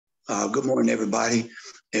Good morning, everybody,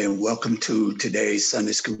 and welcome to today's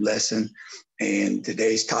Sunday school lesson. And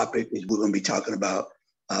today's topic is we're going to be talking about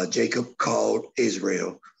Jacob called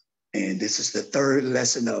Israel. And this is the third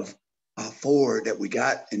lesson of 4 that we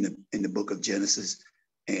got in the book of Genesis.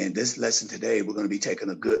 And this lesson today, we're going to be taking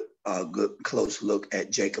a good close look at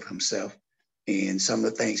Jacob himself and some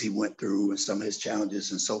of the things he went through and some of his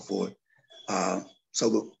challenges and so forth.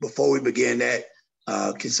 So before we begin that,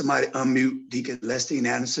 can somebody unmute Deacon Lestine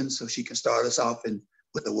Anderson so she can start us off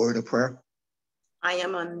with a word of prayer? I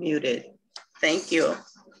am unmuted. Thank you.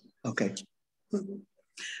 Okay.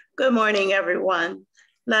 Good morning, everyone.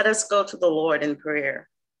 Let us go to the Lord in prayer.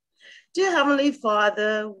 Dear Heavenly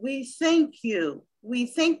Father, we thank you. We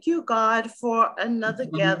thank you, God, for another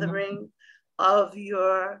gathering of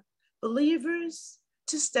your believers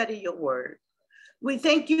to study your word. We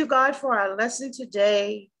thank you, God, for our lesson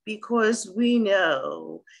today because we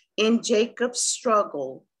know in Jacob's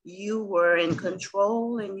struggle, you were in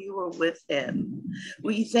control and you were with him.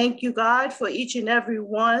 We thank you, God, for each and every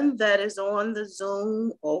one that is on the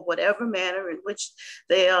Zoom or whatever manner in which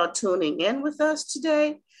they are tuning in with us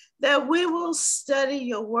today, that we will study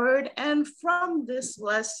your word. And from this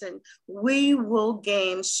lesson, we will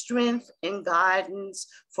gain strength and guidance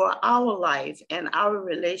for our life and our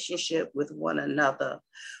relationship with one another.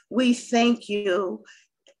 We thank you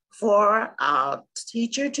for our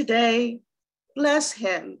teacher today. Bless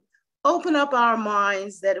him. Open up our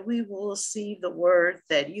minds that we will see the word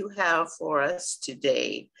that you have for us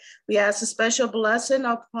today. We ask a special blessing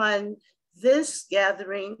upon this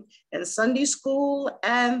gathering and Sunday school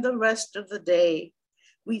and the rest of the day.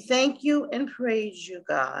 We thank you and praise you,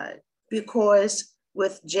 God, because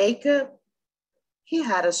with Jacob, he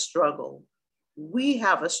had a struggle. We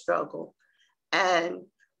have a struggle. And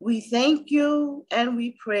we thank you and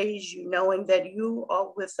we praise you, knowing that you are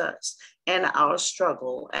with us in our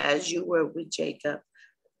struggle as you were with Jacob.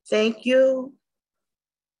 Thank you.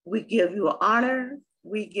 We give you honor.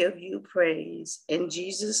 We give you praise. In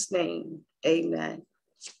Jesus' name, amen.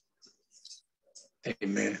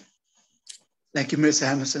 Amen. Thank you, Ms.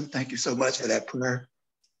 Anderson. Thank you so much for that prayer.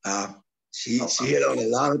 She hit on a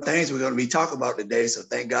lot of things we're going to be talking about today, so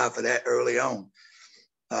thank God for that early on.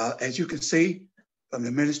 As you can see from the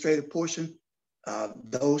administrative portion,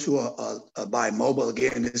 those who are by mobile,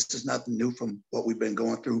 again, this is nothing new from what we've been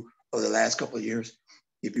going through over the last couple of years.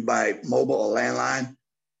 If you buy mobile or landline,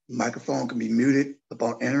 microphone can be muted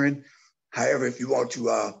upon entering. However, if you want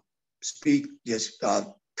to speak, just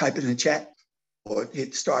type it in the chat or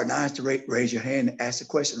hit *9 to raise your hand and ask a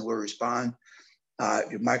question and we'll respond.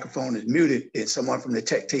 If your microphone is muted, then someone from the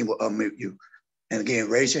tech team will unmute you. And again,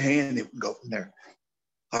 raise your hand and we can go from there.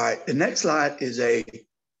 All right, the next slide is a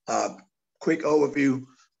quick overview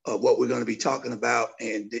of what we're going to be talking about.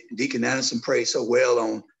 And Deacon Anderson prayed so well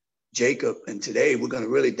on Jacob, and today we're going to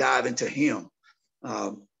really dive into him.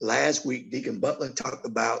 Last week, Deacon Butler talked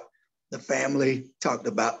about the family, talked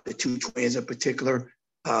about the 2 twins in particular,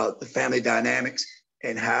 the family dynamics,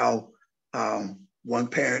 and how one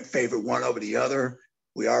parent favored one over the other.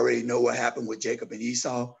 We already know what happened with Jacob and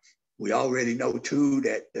Esau. We already know too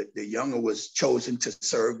that the younger was chosen to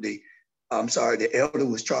serve the elder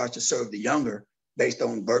was charged to serve the younger based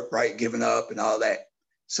on birthright given up and all that.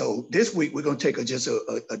 So this week we're going to take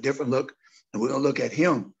a different look, and we're going to look at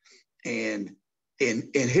him. And in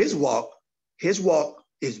his walk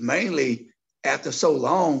is mainly after so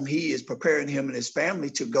long, he is preparing him and his family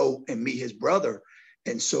to go and meet his brother.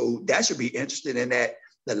 And so that should be interesting in that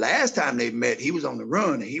the last time they met, he was on the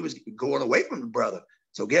run and he was going away from the brother.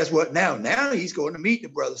 So guess what now? Now he's going to meet the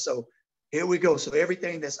brother. So here we go. So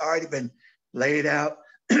everything that's already been laid out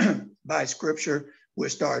by scripture, we're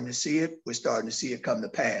starting to see it. We're starting to see it come to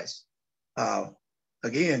pass.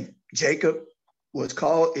 Again, Jacob was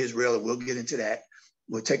called Israel, and we'll get into that.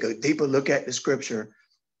 We'll take a deeper look at the scripture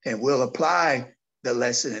and we'll apply the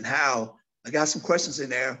lesson and how. I got some questions in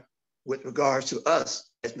there with regards to us,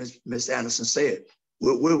 as Ms. Anderson said.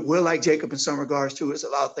 We're like Jacob in some regards too. It's a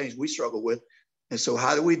lot of things we struggle with. And so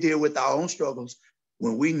how do we deal with our own struggles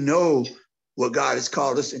when we know what God has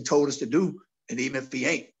called us and told us to do? And even if he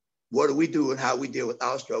ain't, what do we do and how we deal with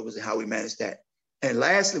our struggles and how we manage that? And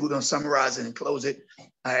lastly, we're going to summarize it and close it.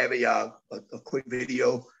 I have a quick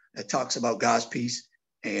video that talks about God's peace.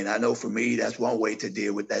 And I know for me, that's one way to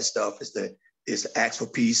deal with that stuff is to ask for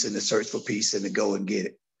peace and to search for peace and to go and get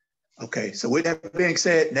it. Okay, so with that being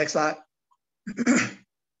said, next slide.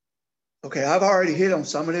 Okay, I've already hit on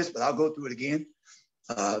some of this, but I'll go through it again.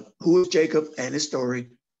 Who is Jacob and his story?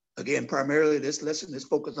 Again, primarily this lesson is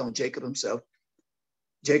focused on Jacob himself.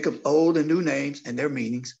 Jacob's old and new names and their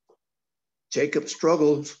meanings. Jacob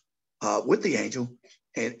struggles with the angel,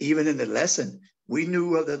 And even in the lesson, we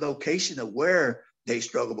knew of the location of where they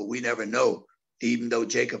struggled, but we never know. Even though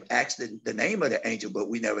Jacob asked the name of the angel, but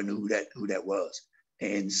we never knew who that was.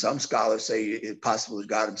 And some scholars say it possibly was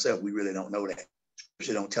God himself. We really don't know that.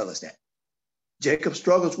 Scripture don't tell us that. Jacob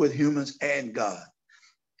struggles with humans and God.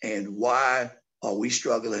 And why are we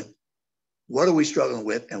struggling? What are we struggling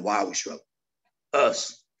with, and why are we struggling?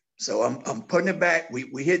 Us. So I'm putting it back.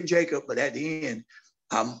 We hitting Jacob, but at the end,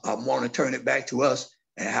 I want to turn it back to us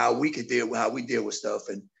and how we deal with stuff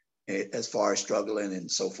and as far as struggling and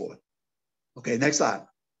so forth. Okay, next slide.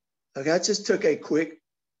 Okay, I just took a quick,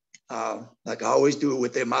 like I always do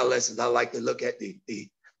within my lessons. I like to look at the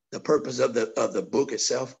purpose of the book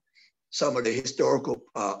itself, some of the historical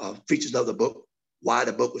features of the book, why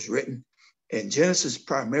the book was written. And Genesis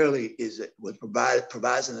primarily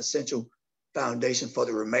provides an essential foundation for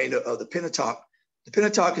the remainder of the Pentateuch. The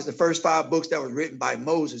Pentateuch is the first 5 books that was written by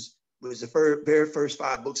Moses. It was the very first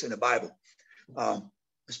 5 books in the Bible.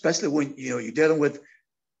 Especially when you're dealing with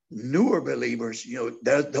newer believers,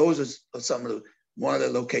 those are one of the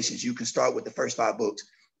locations you can start with the first 5 books,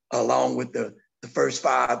 along with the first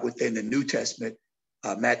 5 within the New Testament,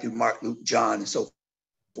 Matthew, Mark, Luke, John, and so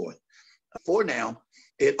forth. For now,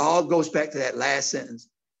 it all goes back to that last sentence,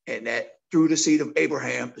 and that through the seed of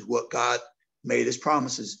Abraham is what God made his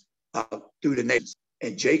promises through the nations.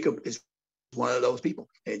 And Jacob is one of those people.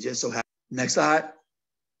 And just so happens. Next slide.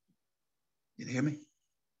 Can you hear me?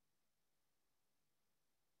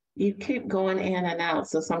 You keep going in and out,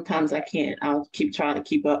 so sometimes I can't. I'll keep trying to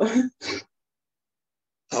keep up.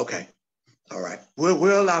 Okay. All right.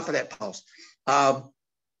 We'll allow for that pause. I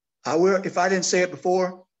will, if I didn't say it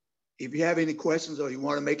before, if you have any questions or you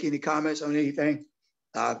want to make any comments on anything,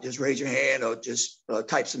 just raise your hand or just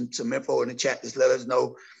type some info in the chat. Just let us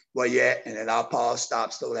know where you're at, and then I'll pause,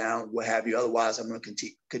 stop, slow down, what have you. Otherwise, I'm going to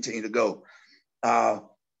continue to go.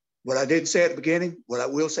 What I didn't say at the beginning, what I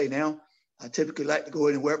will say now, I typically like to go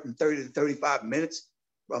anywhere from 30 to 35 minutes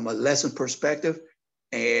from a lesson perspective.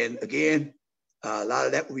 And again, a lot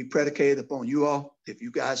of that will be predicated upon you all. If you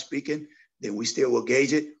guys speaking, then we still will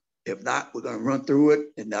gauge it. If not, we're going to run through it.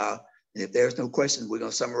 And if there's no questions, we're going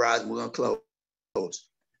to summarize and we're going to close.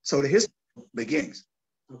 So the history begins.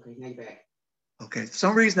 Okay, now you're back. Okay, for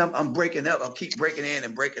some reason I'm breaking up. I'll keep breaking in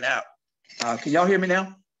and breaking out. Can y'all hear me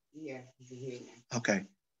now? Yeah, you can hear you now. Okay.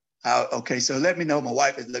 Okay, so let me know. My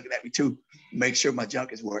wife is looking at me too. Make sure my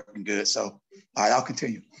junk is working good. So, all right, I'll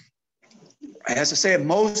continue. As I said,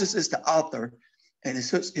 Moses is the author, and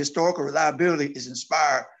his historical reliability is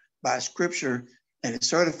inspired by Scripture and is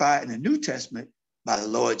certified in the New Testament by the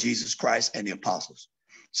Lord Jesus Christ and the apostles.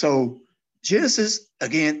 So Genesis,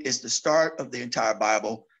 again, is the start of the entire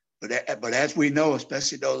Bible. But as we know,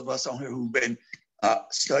 especially those of us on here who've been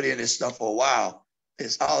studying this stuff for a while,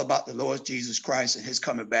 it's all about the Lord Jesus Christ and his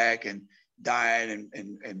coming back and dying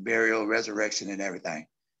and burial, resurrection, and everything.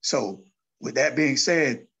 So with that being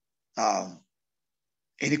said,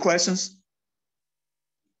 any questions?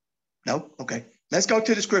 No? Okay. Let's go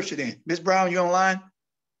to the scripture then. Ms. Brown, you online?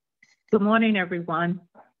 Good morning, everyone.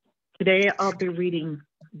 Today I'll be reading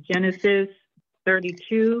Genesis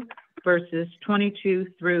 32, verses 22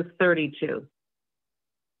 through 32.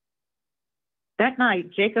 That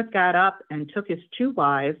night, Jacob got up and took his 2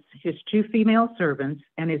 wives, his 2 female servants,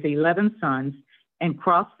 and his 11 sons, and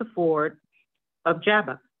crossed the ford of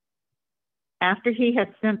Jabbok. After he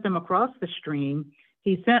had sent them across the stream,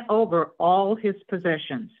 he sent over all his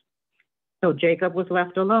possessions. So Jacob was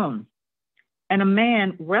left alone, and a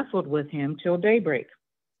man wrestled with him till daybreak.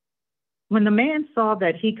 When the man saw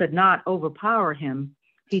that he could not overpower him,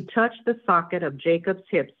 he touched the socket of Jacob's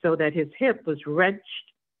hip so that his hip was wrenched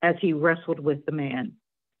as he wrestled with the man.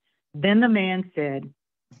 Then the man said,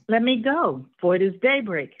 "Let me go, for it is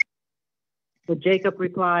daybreak." But Jacob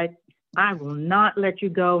replied, "I will not let you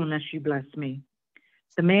go unless you bless me."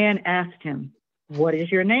 The man asked him, "What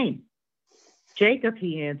is your name?" "Jacob,"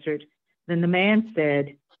 he answered. Then the man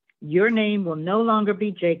said, "Your name will no longer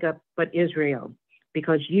be Jacob, but Israel,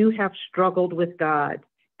 because you have struggled with God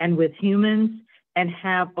and with humans and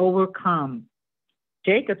have overcome."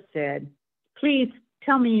 Jacob said, "Please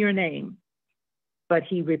tell me your name." But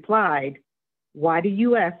he replied, "Why do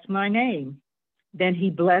you ask my name?" Then he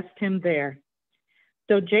blessed him there.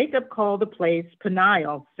 So Jacob called the place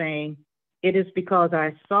Peniel, saying, "It is because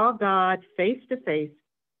I saw God face to face,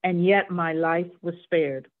 and yet my life was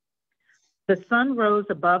spared." The sun rose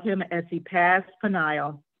above him as he passed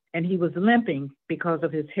Peniel, and he was limping because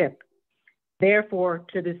of his hip. Therefore,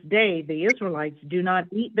 to this day, the Israelites do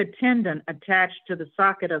not eat the tendon attached to the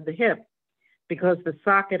socket of the hip, because the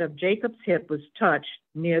socket of Jacob's hip was touched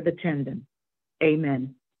near the tendon.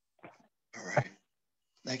 Amen. All right.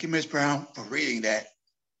 Thank you, Ms. Brown, for reading that.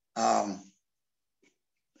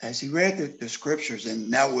 As he read the scriptures, and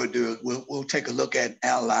now we'll take a look at,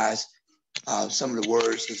 analyze some of the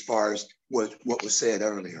words as far as what was said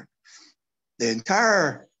earlier. The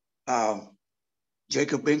entire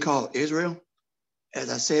Jacob being called Israel, as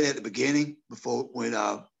I said at the beginning, at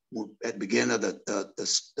the beginning of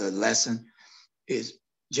the lesson, is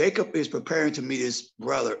Jacob is preparing to meet his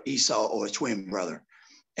brother Esau, or his twin brother,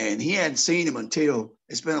 and he hadn't seen him until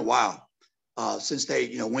it's been a while since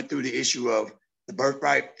they went through the issue of the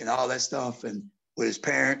birthright and all that stuff, and with his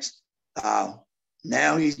parents.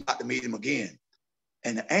 Now he's about to meet him again,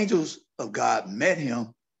 and the angels of God met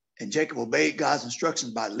him, and Jacob obeyed God's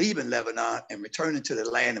instructions by leaving Lebanon and returning to the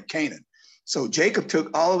land of Canaan. So Jacob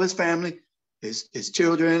took all of his family, his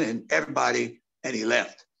children, and everybody, and he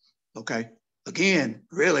left. Okay. Again,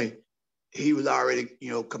 really, he was already,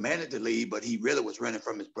 commanded to leave, but he really was running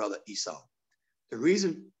from his brother Esau. The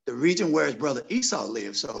region where his brother Esau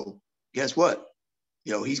lived. So guess what?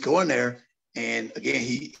 He's going there, and again,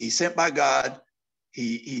 he's sent by God.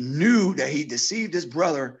 He knew that he deceived his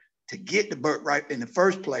brother to get the birthright in the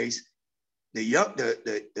first place.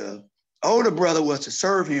 The older brother was to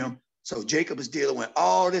serve him. So Jacob is dealing with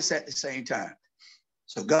all this at the same time.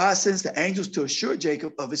 So God sends the angels to assure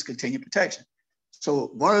Jacob of his continued protection. So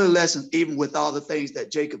one of the lessons, even with all the things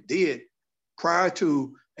that Jacob did prior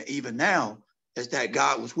to and even now, is that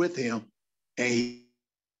God was with him. And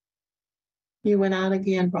you went out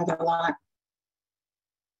again, Brother Lot.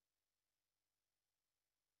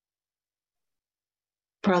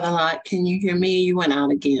 Brother Lot, can you hear me? You went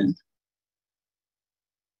out again.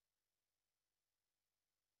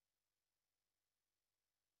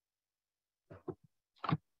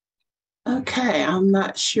 Okay, I'm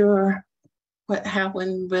not sure what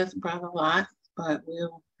happened with Brother Lot, but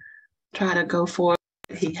we'll try to go for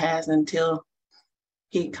what he has until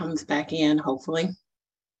he comes back in, hopefully.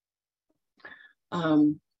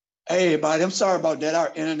 Hey, everybody, I'm sorry about that.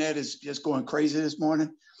 Our internet is just going crazy this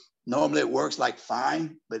morning. Normally it works like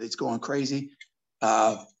fine, but it's going crazy.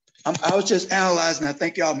 I was just analyzing. I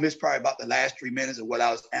think y'all missed probably about the last 3 minutes of what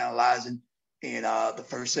I was analyzing in the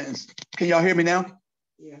first sentence. Can y'all hear me now?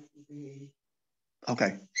 Yeah.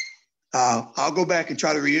 Okay. I'll go back and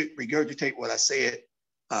try to regurgitate what I said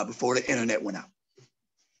before the internet went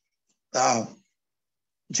out.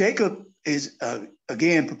 Jacob is,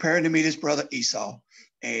 again, preparing to meet his brother Esau,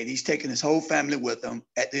 and he's taking his whole family with him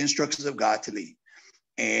at the instructions of God to leave.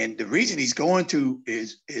 And the reason he's going to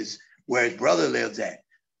is where his brother lives at.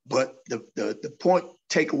 But the point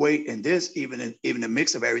takeaway in this, even the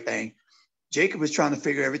mix of everything, Jacob is trying to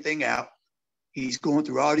figure everything out. He's going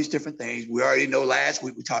through all these different things. We already know last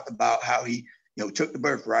week we talked about how he took the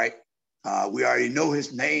birthright. We already know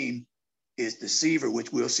his name is Deceiver,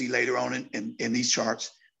 which we'll see later on in these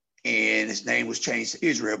charts. And his name was changed to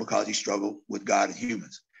Israel because he struggled with God and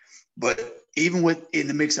humans. But even in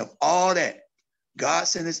the mix of all that, God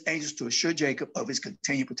sent his angels to assure Jacob of his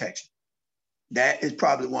continued protection. That is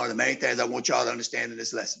probably one of the main things I want y'all to understand in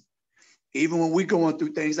this lesson. Even when we're going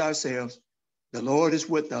through things ourselves, the Lord is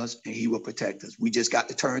with us and he will protect us. We just got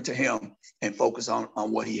to turn to him and focus on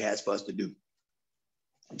what he has for us to do.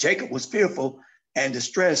 Jacob was fearful and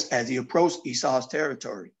distressed as he approached Esau's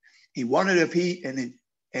territory. He wondered if he and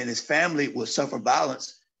his family would suffer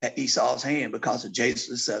violence at Esau's hand because of Jacob's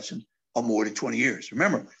deception of more than 20 years.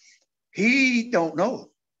 Remember, he don't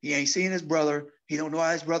know. He ain't seen his brother. He don't know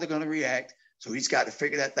how his brother going to react. So he's got to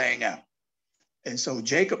figure that thing out. And so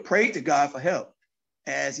Jacob prayed to God for help.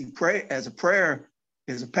 As a prayer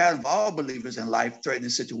is a pattern of all believers in life-threatening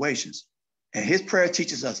situations. And his prayer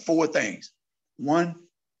teaches us 4 things. 1,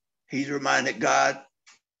 he's reminded God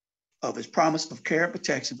of his promise of care and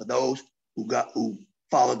protection for those who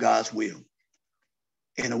follow God's will.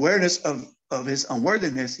 In awareness of his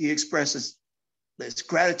unworthiness, he expresses his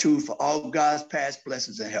gratitude for all God's past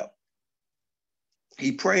blessings and help.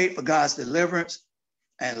 He prayed for God's deliverance.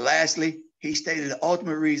 And lastly, he stated the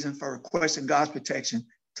ultimate reason for requesting God's protection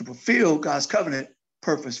to fulfill God's covenant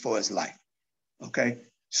purpose for his life. Okay,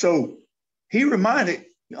 so he reminded,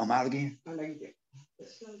 I'm out again. All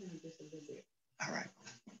right.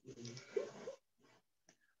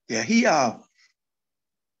 Yeah,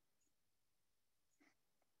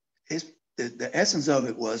 the essence of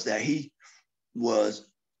it was that he was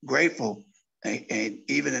grateful, and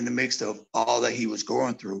even in the midst of all that he was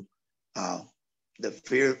going through,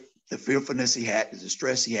 the fearfulness he had, the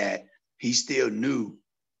distress he had, he still knew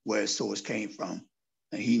where his source came from.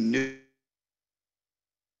 And he knew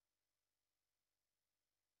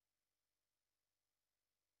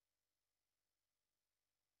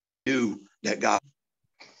that God.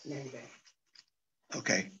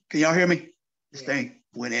 Okay. Can y'all hear me? This thing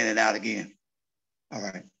went in and out again. All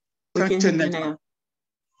right. We Turn can to hear the you next. now.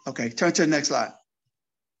 Okay, turn to the next slide.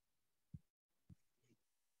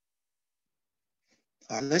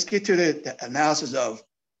 All right, let's get to the analysis of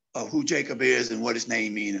who Jacob is and what his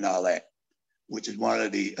name means and all that, which is one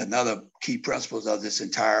of another key principles of this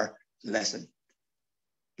entire lesson.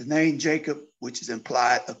 The name Jacob, which is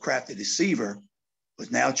implied a crafty deceiver,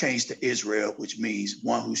 was now changed to Israel, which means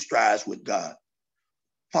one who strives with God.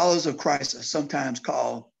 Followers of Christ are sometimes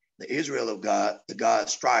called the Israel of God, the God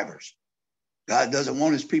strivers. God doesn't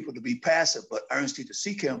want his people to be passive, but earnestly to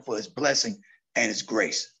seek him for his blessing and his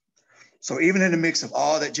grace. So even in the mix of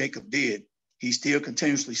all that Jacob did, he still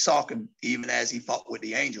continuously sought him, even as he fought with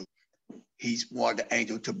the angel. He wanted the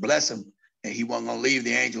angel to bless him, and he wasn't going to leave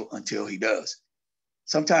the angel until he does.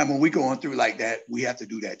 Sometimes when we're going through like that, we have to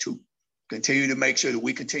do that too. Continue to make sure that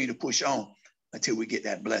we continue to push on until we get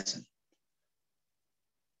that blessing.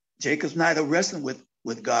 Jacob's night of wrestling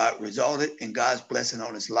with God resulted in God's blessing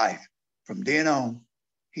on his life. From then on,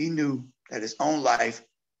 he knew that his own life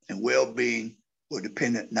and well-being were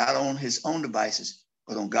dependent not on his own devices,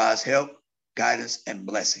 but on God's help, guidance, and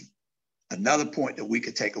blessing. Another point that we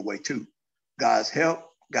could take away too, God's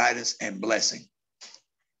help, guidance, and blessing.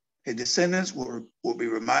 His descendants will be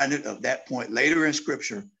reminded of that point later in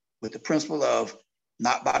scripture with the principle of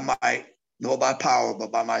not by might, nor by power,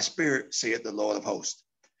 but by my spirit, saith the Lord of hosts.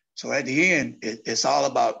 So at the end, it's all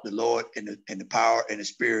about the Lord and the power and the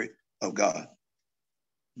spirit of God.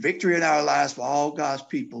 Victory in our lives for all God's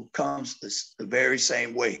people comes the very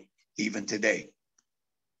same way, even today.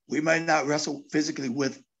 We may not wrestle physically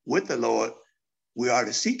with the Lord. We are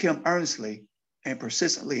to seek him earnestly and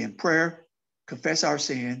persistently in prayer, confess our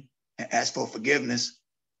sin, and ask for forgiveness,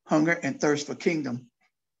 hunger and thirst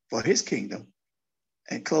for his kingdom,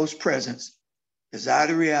 and close presence, desire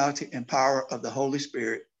the reality and power of the Holy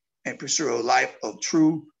Spirit, and pursue a life of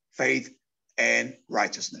true faith and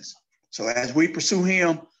righteousness. So as we pursue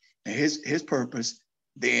him and his purpose,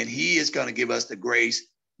 then he is going to give us the grace,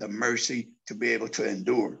 the mercy to be able to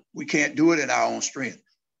endure. We can't do it in our own strength.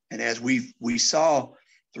 And as we saw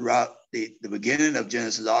throughout the beginning of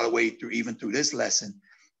Genesis all the way through, even through this lesson,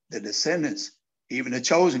 the descendants, even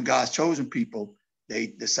God's chosen people, they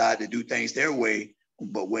decide to do things their way.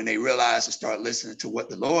 But when they realized to start listening to what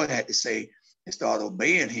the Lord had to say and start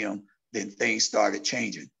obeying him, then things started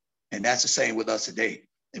changing. And that's the same with us today.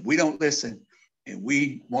 If we don't listen and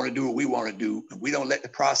we want to do what we want to do, and we don't let the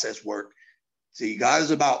process work, see, God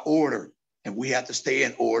is about order, and we have to stay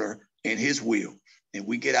in order in his will. And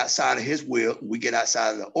we get outside of his will, we get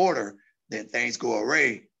outside of the order, then things go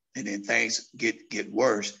awry, and then things get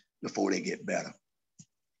worse before they get better.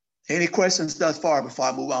 Any questions thus far before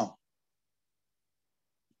I move on?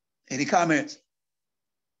 Any comments?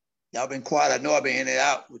 Y'all been quiet. I know I've been in and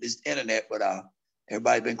out with this internet, but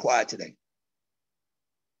everybody's been quiet today.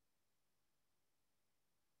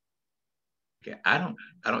 Okay, I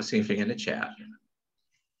don't see anything in the chat.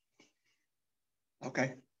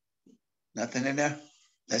 Okay, nothing in there.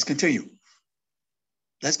 Let's continue.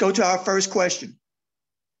 Let's go to our first question.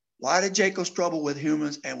 Why did Jacob struggle with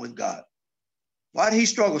humans and with God? Why did he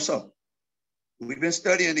struggle so? We've been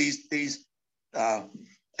studying these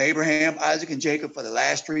Abraham, Isaac, and Jacob for the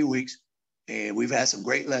last 3 weeks, and we've had some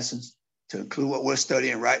great lessons to include what we're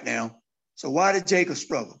studying right now. So why did Jacob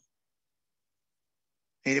struggle?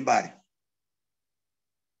 Anybody?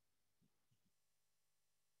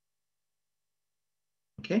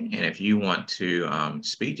 Okay, and if you want to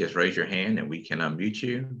speak, just raise your hand and we can unmute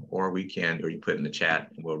you, or you put in the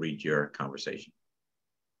chat and we'll read your conversation.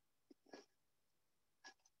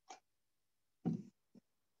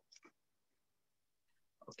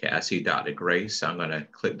 Okay, I see Dr. Grace, so I'm going to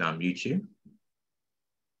click to unmute you.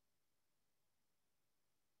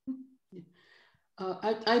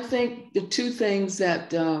 I think the two things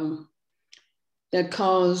that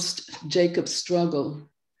caused Jacob's struggle.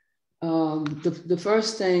 The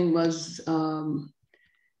first thing was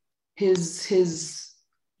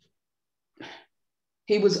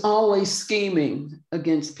he was always scheming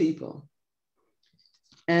against people,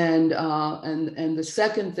 and the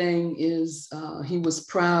second thing is he was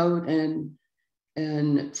proud and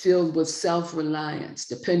filled with self-reliance,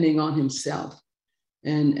 depending on himself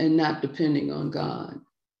and not depending on God.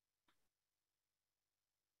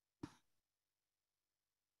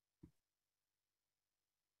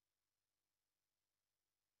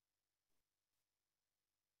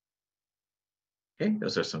 Okay,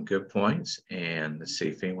 those are some good points. And let's see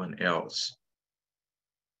if anyone else.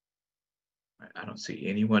 I don't see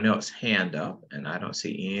anyone else hand up, and I don't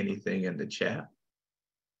see anything in the chat.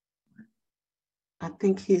 I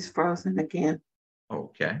think he's frozen again.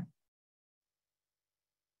 Okay.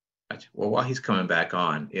 Gotcha. Well, while he's coming back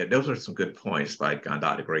on, yeah, those are some good points. Like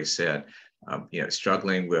Dr. Grace said,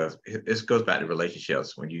 struggling with, this goes back to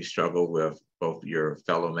relationships. When you struggle with both your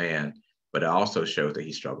fellow man, but it also shows that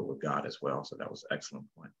he struggled with God as well. So that was an excellent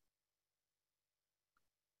point.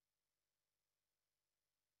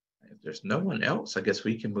 If there's no one else, I guess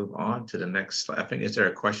we can move on to the next slide. I think, is there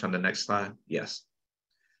a question on the next slide? Yes.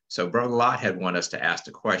 So Brother Lot had wanted us to ask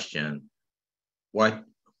the question, what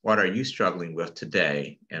are you struggling with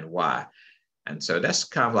today and why? And so that's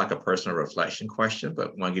kind of like a personal reflection question, but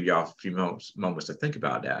I want to give y'all a few moments to think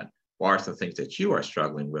about that. What are some things that you are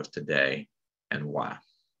struggling with today and why?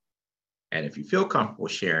 And if you feel comfortable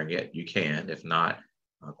sharing it, you can. If not,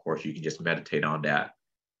 of course, you can just meditate on that.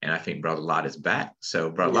 And I think Brother Lot is back. So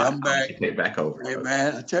Brother Lot, I'm back. Take back over. Hey,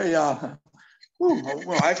 man, I tell y'all, my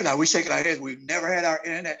wife and I, we shaking our heads. We've never had our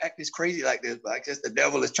internet act this crazy like this, but I guess the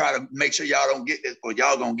devil is trying to make sure y'all don't get this, or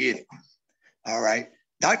y'all gonna get it. All right.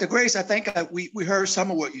 Dr. Grace, I think we heard some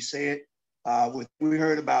of what you said. We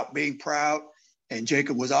heard about being proud, and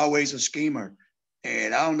Jacob was always a schemer.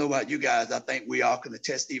 And I don't know about you guys. I think we all can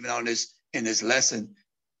attest even on this, in this lesson,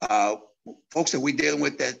 folks that we dealing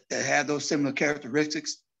with that have those similar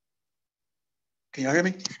characteristics. Can y'all hear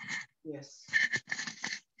me? Yes.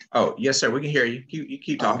 Oh, yes, sir. We can hear you. You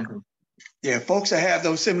keep talking. Yeah, folks that have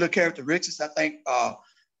those similar characteristics, I think, I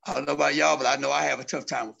don't know about y'all, but I know I have a tough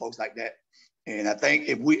time with folks like that. And I think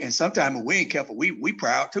sometimes if we ain't careful, we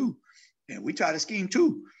proud too. And we try to scheme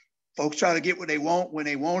too. Folks try to get what they want when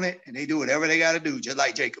they want it, and they do whatever they got to do, just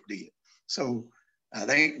like Jacob did. So I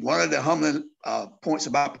think one of the humbling points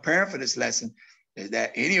about preparing for this lesson is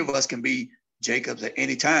that any of us can be Jacobs at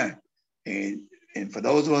any time. And for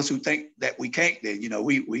those of us who think that we can't, then,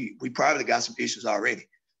 we probably got some issues already.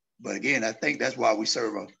 But again, I think that's why we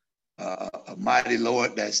serve a mighty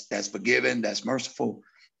Lord that's forgiving, that's merciful,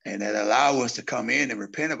 and that allow us to come in and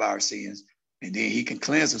repent of our sins. And then he can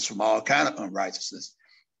cleanse us from all kind of unrighteousness.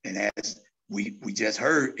 And as we just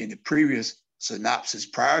heard in the previous synopsis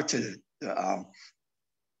prior to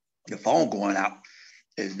the phone going out,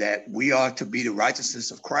 is that we are to be the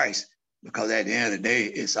righteousness of Christ, because at the end of the day,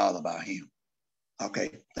 it's all about him.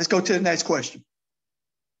 Okay, let's go to the next question.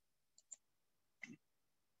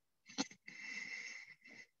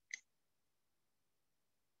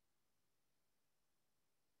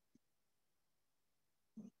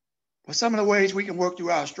 What's some of the ways we can work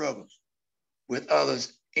through our struggles with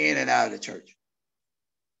others in and out of the church?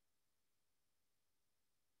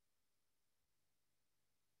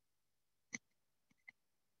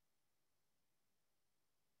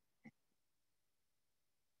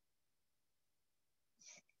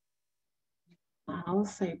 I'll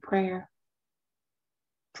say prayer.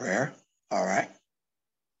 Prayer. All right.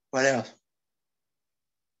 What else?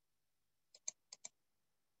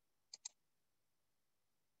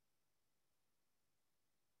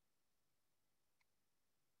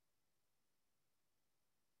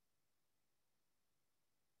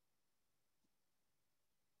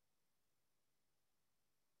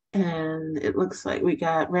 And it looks like we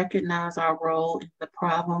got recognize our role in the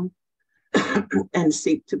problem and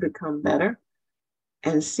seek to become better,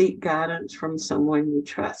 and seek guidance from someone you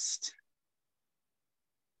trust,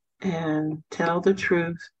 and tell the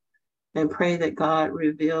truth and pray that God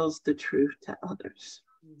reveals the truth to others.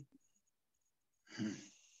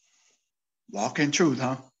 Walk in truth,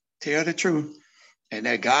 huh? Tell the truth, and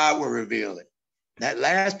that God will reveal it. That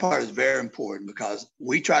last part is very important, because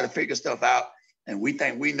we try to figure stuff out and we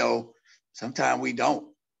think we know. Sometimes we don't.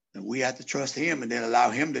 And we have to trust him and then allow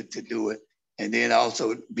him to do it. And then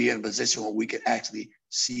also be in a position where we can actually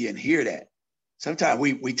see and hear that. Sometimes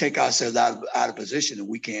we take ourselves out of position and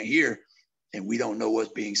we can't hear, and we don't know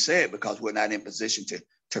what's being said because we're not in position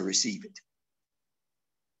to receive it.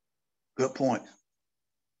 Good point.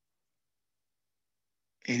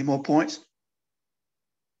 Any more points?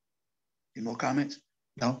 Any more comments?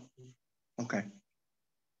 No? Okay.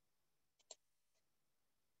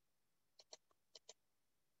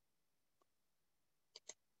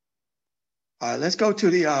 All right, let's go to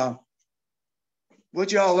the,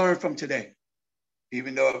 what y'all learned from today?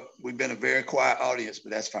 Even though we've been a very quiet audience,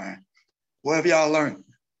 but that's fine. What have y'all learned?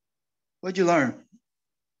 What'd you learn?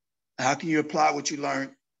 How can you apply what you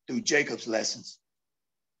learned through Jacob's lessons?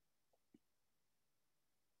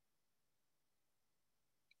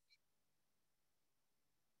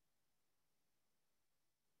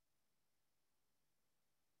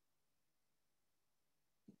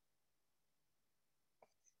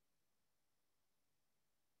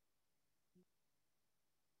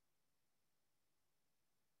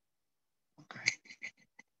 Okay.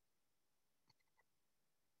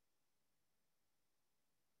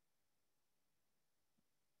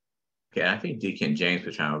 Okay, I think Deacon James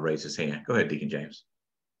was trying to raise his hand. Go ahead, Deacon James.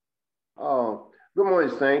 Good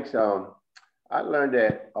morning, Saints. I learned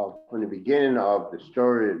that from the beginning of the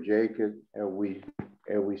story of Jacob, and we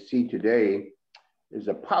see today, is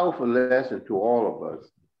a powerful lesson to all of us.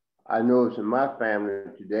 I know it's in my family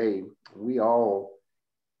today, we all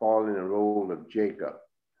fall in the role of Jacob.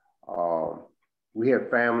 We have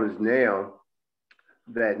families now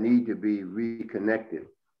that need to be reconnected.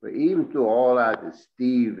 But even through all our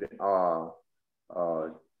deceived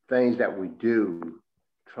things that we do,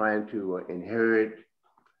 trying to inherit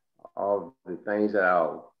all the things that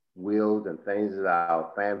our wills and things that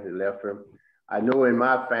our family left from. I know in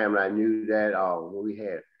my family, I knew that when we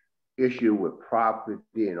had issue with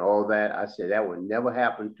property and all that, I said that would never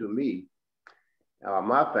happen to me,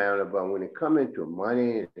 my family. But when it comes into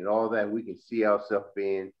money and all that, we can see ourselves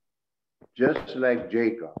being just like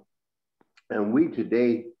Jacob. And we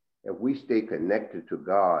today, if we stay connected to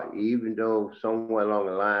God, even though somewhere along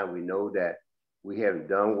the line we know that we have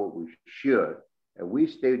done what we should, and we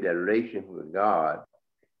stay that relation with God,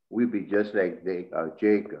 we be just like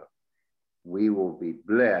Jacob. We will be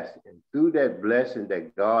blessed. And through that blessing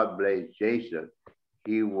that God blessed Jacob,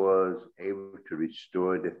 he was able to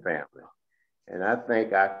restore the family. And I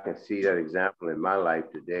think I can see that example in my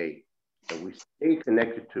life today, that we stay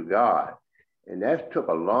connected to God. And that took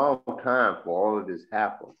a long time for all of this to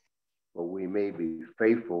happen. But we may be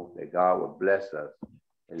faithful that God will bless us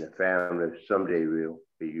and the family someday will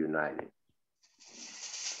be united.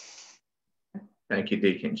 Thank you,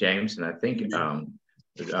 Deacon James. And I think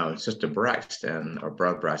Sister Braxton or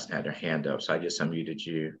Brother Braxton had her hand up. So I just unmuted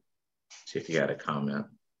you. See if you got a comment.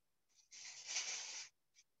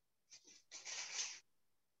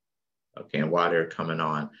 Okay, and while they're coming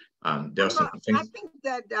on, there's some things. I think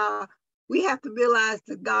that we have to realize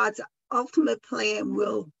that God's ultimate plan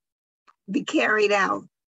will be carried out.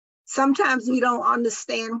 Sometimes we don't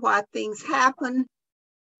understand why things happen,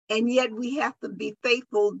 and yet we have to be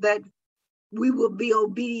faithful that we will be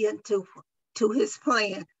obedient to his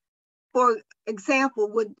plan. For example,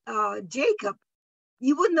 with Jacob,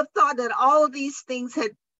 you wouldn't have thought that all of these things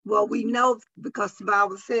had, well, we know because the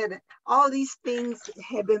Bible said it, all these things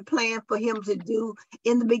had been planned for him to do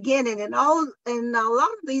in the beginning, and a lot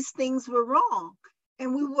of these things were wrong.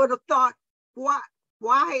 And we would have thought, why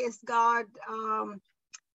is God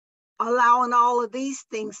allowing all of these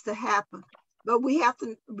things to happen? But we have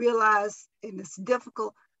to realize, and it's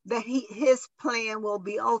difficult, that his plan will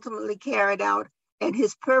be ultimately carried out and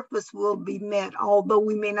his purpose will be met, although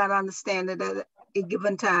we may not understand it at a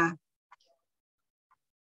given time.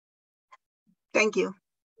 Thank you.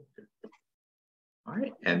 All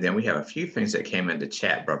right, and then we have a few things that came into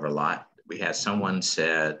chat, Brother Lot. We had someone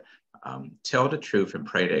said, tell the truth and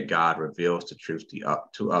pray that God reveals the truth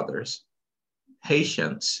to others.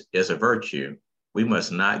 Patience is a virtue. We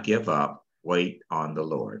must not give up, wait on the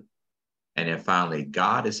Lord. And then finally,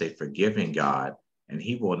 God is a forgiving God and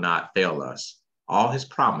he will not fail us. All his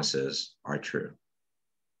promises are true.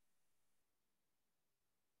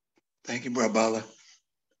 Thank you, Brother Butler.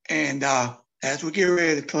 And as we get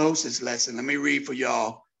ready to close this lesson, let me read for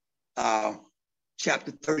y'all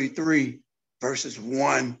chapter 33, verses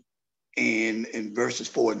 1 and verses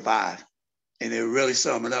 4 and 5. And it'll really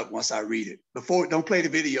sum it up once I read it. Don't play the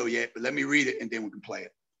video yet, but let me read it and then we can play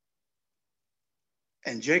it.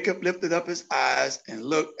 And Jacob lifted up his eyes and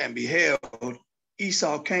looked, and beheld,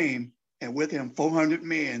 Esau came, and with him 400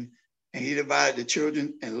 men, and he divided the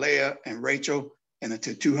children and Leah and Rachel and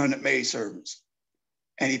into 200 maidservants.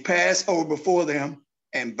 And he passed over before them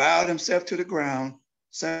and bowed himself to the ground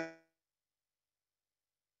 7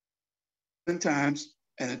 times,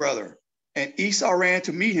 and his brother. And Esau ran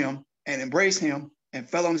to meet him and embraced him and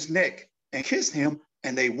fell on his neck and kissed him,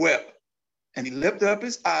 and they wept. And he lifted up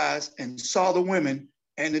his eyes and saw the women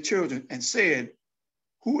and the children and said,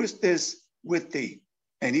 who is this with thee?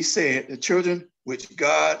 And he said, the children which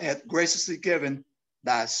God hath graciously given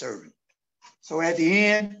thy servant. So at the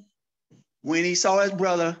end, when he saw his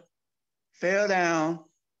brother, fell down,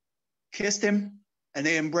 kissed him, and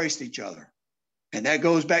they embraced each other. And that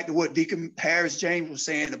goes back to what Deacon Harris James was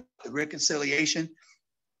saying about the reconciliation,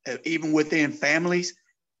 even within families,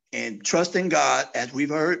 and trusting God, as we've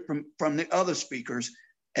heard from the other speakers,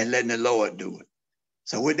 and letting the Lord do it.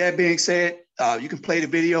 So with that being said, you can play the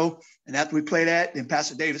video, and after we play that, then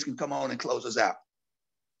Pastor Davis can come on and close us out.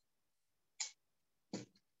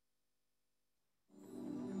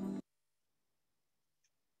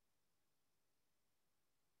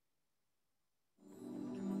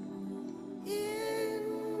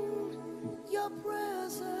 In your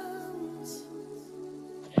presence.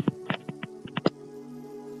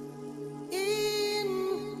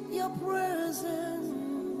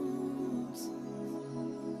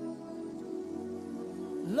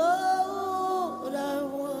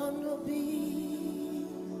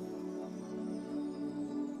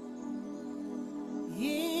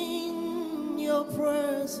 your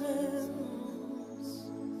presence.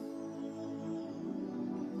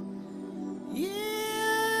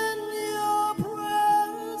 In your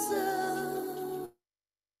presence.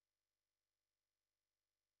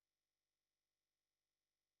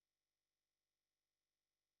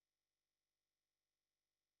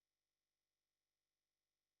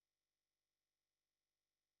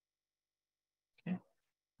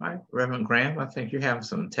 All right, Reverend Graham, I think you have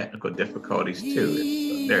some technical difficulties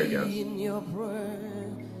too. There you go. In your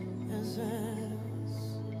presence.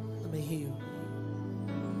 Let me hear you.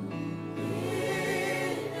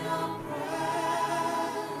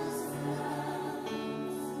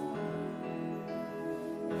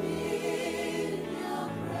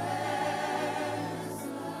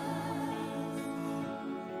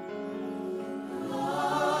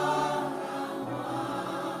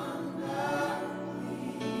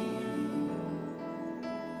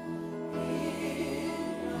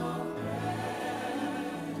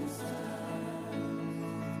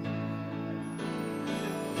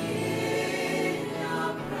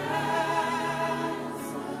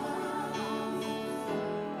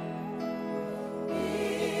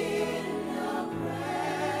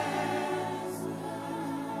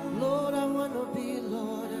 Lord, I want to be,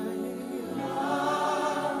 Lord,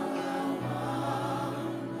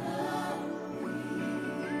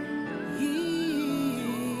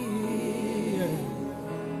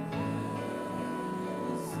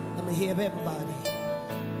 let me hear everybody.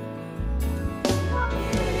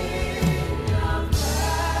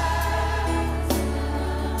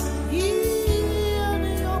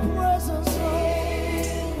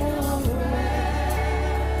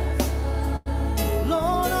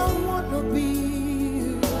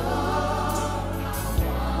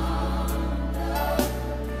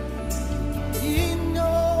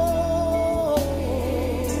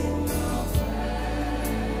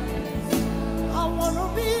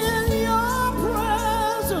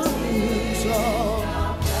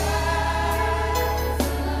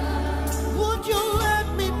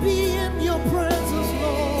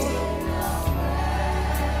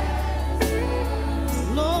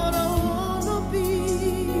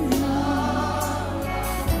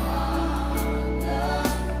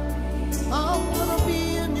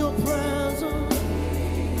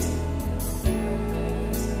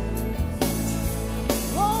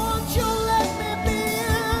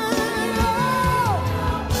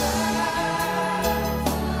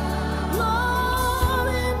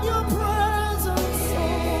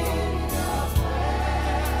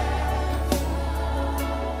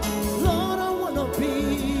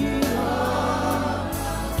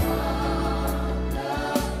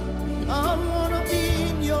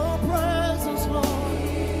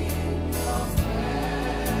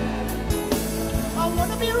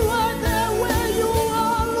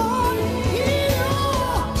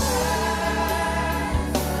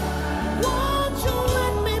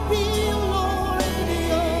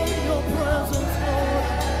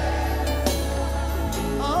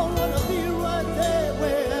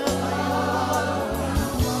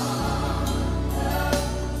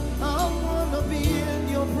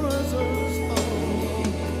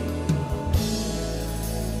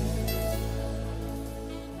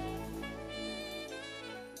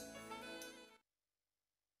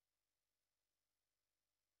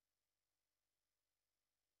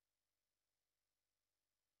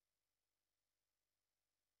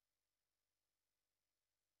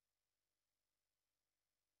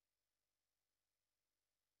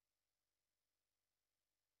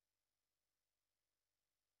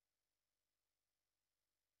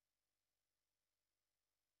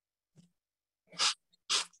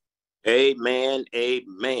 Amen,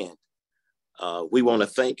 amen. We want to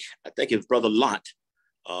thank, I think it's Brother Lot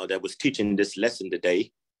that was teaching this lesson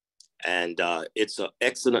today. And it's an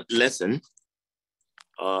excellent lesson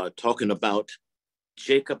talking about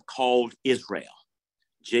Jacob called Israel.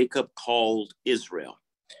 Jacob called Israel.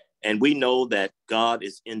 And we know that God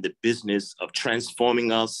is in the business of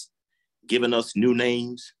transforming us, giving us new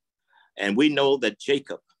names. And we know that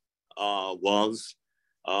Jacob was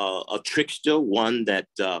a trickster, one that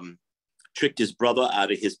tricked his brother out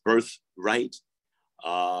of his birthright.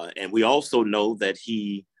 And we also know that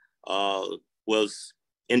he was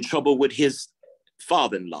in trouble with his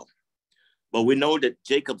father-in-law. But we know that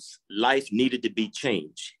Jacob's life needed to be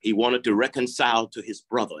changed. He wanted to reconcile to his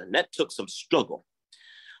brother, and that took some struggle.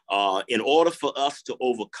 In order for us to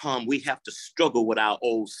overcome, we have to struggle with our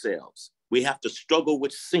old selves. We have to struggle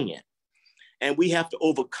with sin, and we have to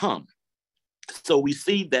overcome. So we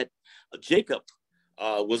see that Jacob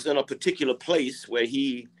was in a particular place where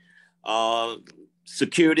he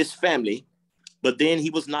secured his family But then he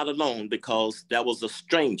was not alone, because there was a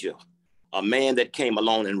stranger, a man that came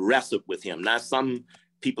along and wrestled with him. Now, some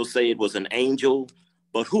people say it was an angel,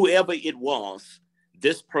 but whoever it was,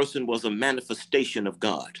 this person was a manifestation of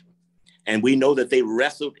God. And we know that they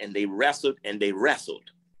wrestled and they wrestled and they wrestled.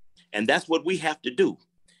 And that's what we have to do.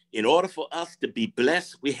 In order for us to be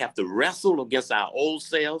blessed, we have to wrestle against our old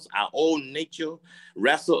selves, our old nature,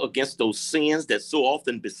 wrestle against those sins that so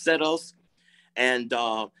often beset us. And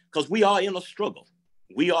because we are in a struggle.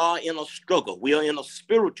 We are in a struggle. We are in a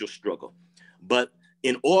spiritual struggle. But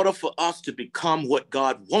in order for us to become what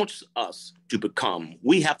God wants us to become,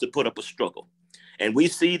 we have to put up a struggle. And we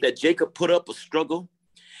see that Jacob put up a struggle,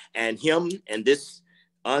 and him and this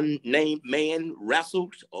unnamed man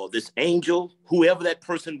wrestled, or this angel, whoever that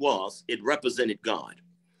person was, it represented God.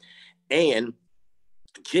 And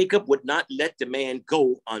Jacob would not let the man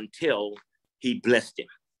go until he blessed him.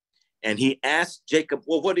 And he asked Jacob,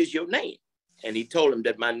 well, what is your name? And he told him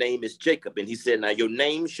that my name is Jacob. And he said, now your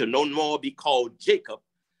name shall no more be called Jacob,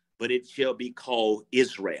 but it shall be called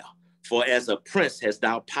Israel. For as a prince hast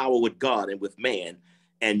thou power with God and with man,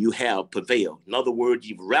 and you have prevailed. In other words,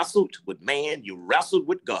 you've wrestled with man, you wrestled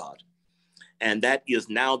with God. And that is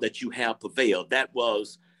now that you have prevailed. That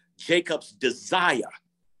was Jacob's desire.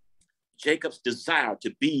 Jacob's desire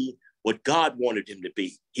to be what God wanted him to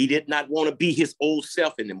be. He did not want to be his old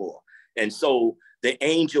self anymore. And so the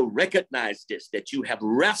angel recognized this, that you have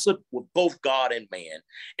wrestled with both God and man,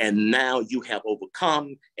 and now you have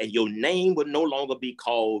overcome, and your name will no longer be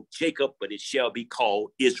called Jacob, but it shall be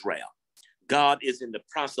called Israel. God is in the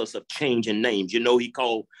process of changing names. You know, he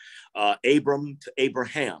called Abram to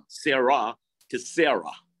Abraham, Sarah to Sarah.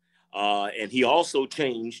 And he also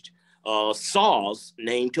changed Saul's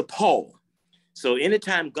name to Paul. So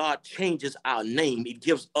anytime God changes our name, it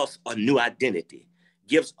gives us a new identity,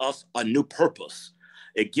 gives us a new purpose.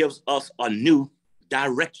 It gives us a new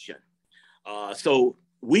direction. So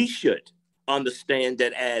we should understand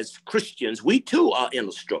that as Christians, we too are in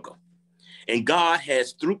a struggle. And God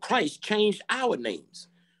has, through Christ, changed our names.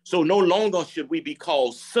 So no longer should we be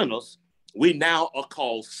called sinners. We now are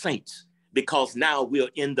called saints, because now we are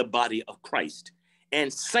in the body of Christ.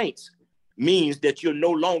 And saints means that you're no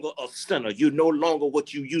longer a sinner. You're no longer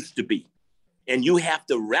what you used to be. And you have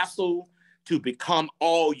to wrestle to become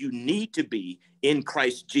all you need to be in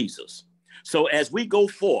Christ Jesus. So as we go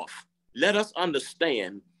forth, let us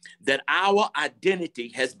understand that our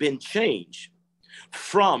identity has been changed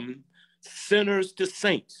from sinners to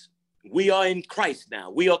saints. We are in Christ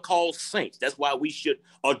now. We are called saints. That's why we should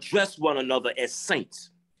address one another as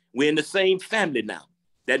saints. We're in the same family now.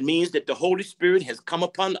 That means that the Holy Spirit has come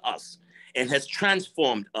upon us and has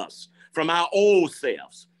transformed us from our old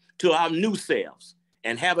selves to our new selves.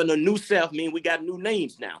 And having a new self means we got new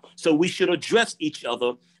names now. So we should address each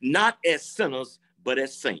other not as sinners, but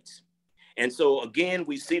as saints. And so again,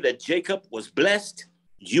 we see that Jacob was blessed.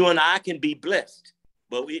 You and I can be blessed,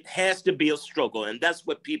 but it has to be a struggle. And that's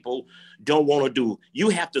what people don't want to do. You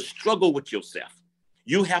have to struggle with yourself.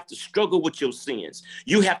 You have to struggle with your sins.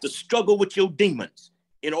 You have to struggle with your demons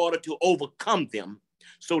in order to overcome them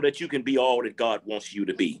so that you can be all that God wants you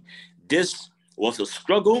to be. This was a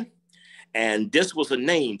struggle, and this was a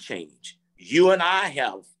name change. You and I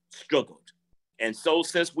have struggled. And so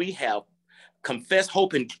since we have confessed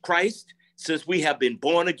hope in Christ, since we have been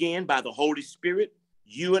born again by the Holy Spirit,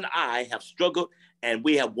 you and I have struggled, and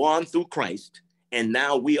we have won through Christ. And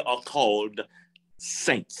now we are called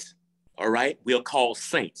saints. All right. We are called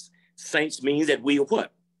saints. Saints means that we are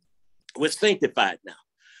what? We're sanctified now.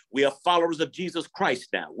 We are followers of Jesus Christ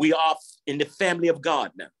now. We are in the family of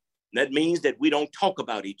God now. That means that we don't talk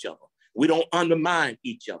about each other. We don't undermine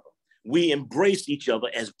each other. We embrace each other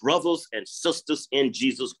as brothers and sisters in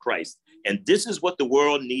Jesus Christ. And this is what the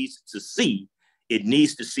world needs to see. It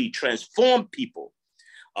needs to see transformed people.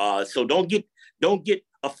 So don't get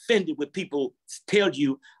offended when people tell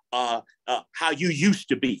you how you used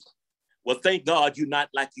to be. Well, thank God you're not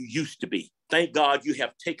like you used to be. Thank God you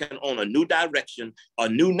have taken on a new direction, a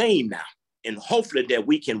new name now, and hopefully that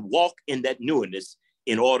we can walk in that newness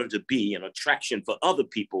in order to be an attraction for other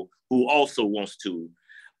people who also wants to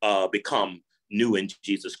become new in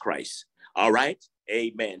Jesus Christ. All right.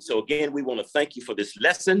 Amen. So again, we want to thank you for this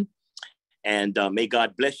lesson, and may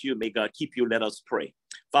God bless you. May God keep you. Let us pray.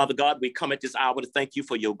 Father God, we come at this hour to thank you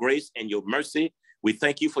for your grace and your mercy. We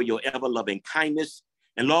thank you for your ever-loving kindness.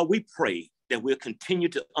 And Lord, we pray that we'll continue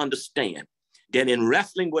to understand that in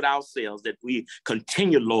wrestling with ourselves, that we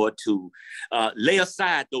continue, Lord, to lay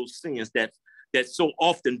aside those sins that so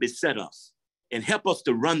often beset us, and help us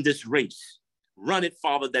to run this race. Run it,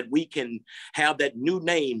 Father, that we can have that new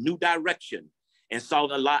name, new direction, and saw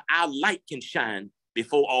that our light can shine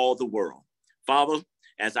before all the world. Father,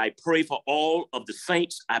 as I pray for all of the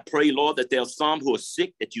saints, I pray, Lord, that there are some who are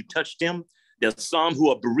sick, that you touch them. There's some who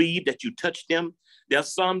are bereaved, that you touch them. There are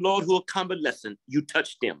some, Lord, who are convalescent, you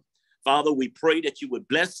touch them. Father, we pray that you would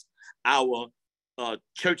bless our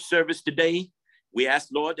church service today. We ask,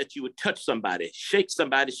 Lord, that you would touch somebody, shake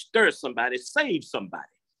somebody, stir somebody, save somebody.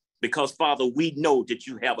 Because, Father, we know that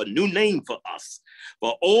you have a new name for us,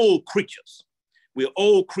 for old creatures. We're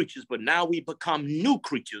old creatures, but now we become new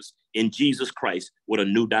creatures in Jesus Christ with a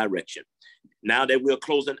new direction. Now that we're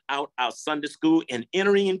closing out our Sunday school and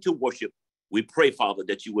entering into worship, we pray, Father,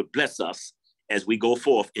 that you would bless us as we go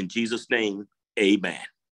forth in Jesus' name. Amen.